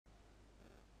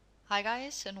Hi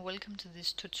guys, and welcome to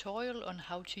this tutorial on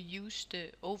how to use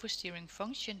the oversteering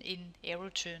function in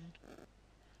Apron.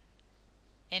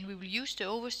 And we will use the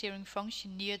oversteering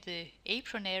function near the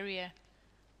apron area,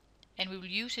 and we will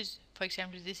use it, for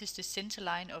example, this is the center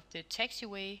line of the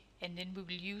taxiway, and then we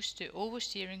will use the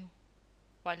oversteering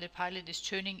while the pilot is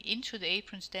turning into the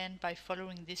apron stand by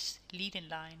following this lead-in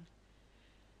line.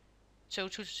 So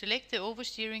to select the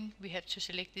oversteering, we have to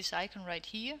select this icon right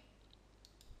here.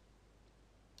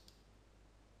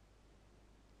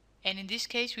 And in this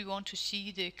case we want to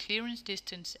see the clearance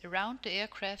distance around the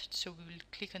aircraft, so we will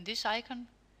click on this icon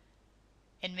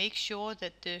and make sure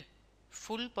that the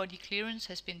full body clearance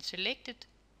has been selected,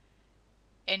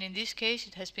 and in this case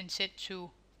it has been set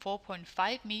to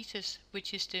 4.5 meters,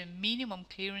 which is the minimum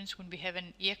clearance when we have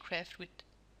an aircraft with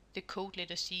the code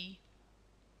letter C.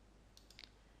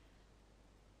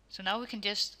 So now we can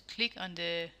just click on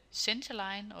the center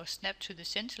line or snap to the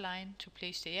center line to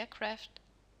place the aircraft.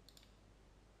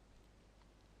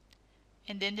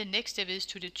 And then the next step is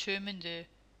to determine the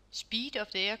speed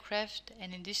of the aircraft,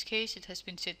 and in this case it has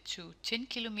been set to 10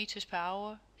 kilometers per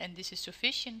hour, and this is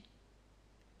sufficient.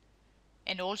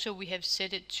 And also we have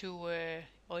set it to,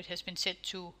 or it has been set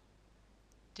to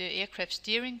the aircraft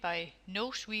steering by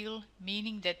nose wheel,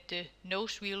 meaning that the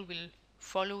nose wheel will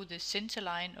follow the center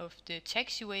line of the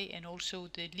taxiway and also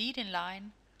the lead-in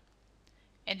line.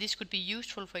 And this could be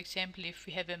useful, for example, if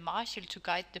we have a marshal to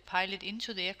guide the pilot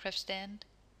into the aircraft stand.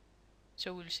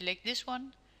 So we'll select this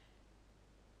one,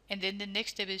 and then the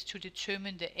next step is to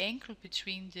determine the angle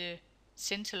between the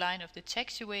center line of the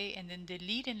taxiway and then the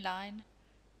lead-in line,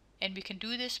 and we can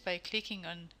do this by clicking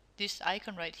on this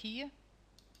icon right here,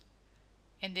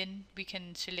 and then we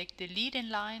can select the lead-in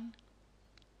line,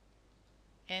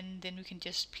 and then we can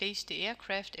just place the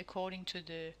aircraft according to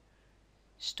the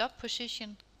stop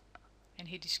position and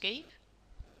hit escape.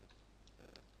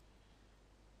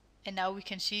 And now we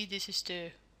can see this is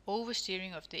the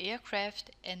oversteering of the aircraft,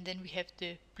 and then we have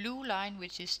the blue line,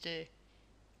 which is the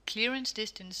clearance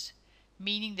distance,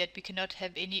 meaning that we cannot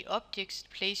have any objects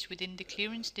placed within the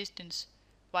clearance distance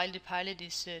while the pilot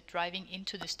is driving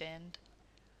into the stand.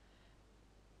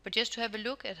 But just to have a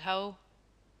look at how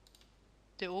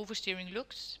the oversteering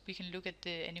looks, we can look at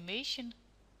the animation,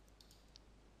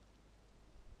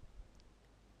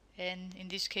 and in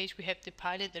this case we have the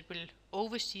pilot that will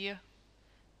oversteer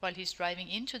while he's driving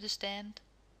into the stand.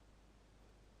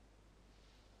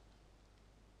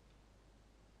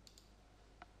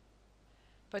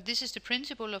 But this is the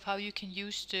principle of how you can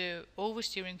use the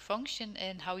oversteering function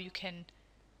and how you can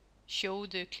show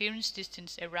the clearance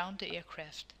distance around the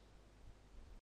aircraft.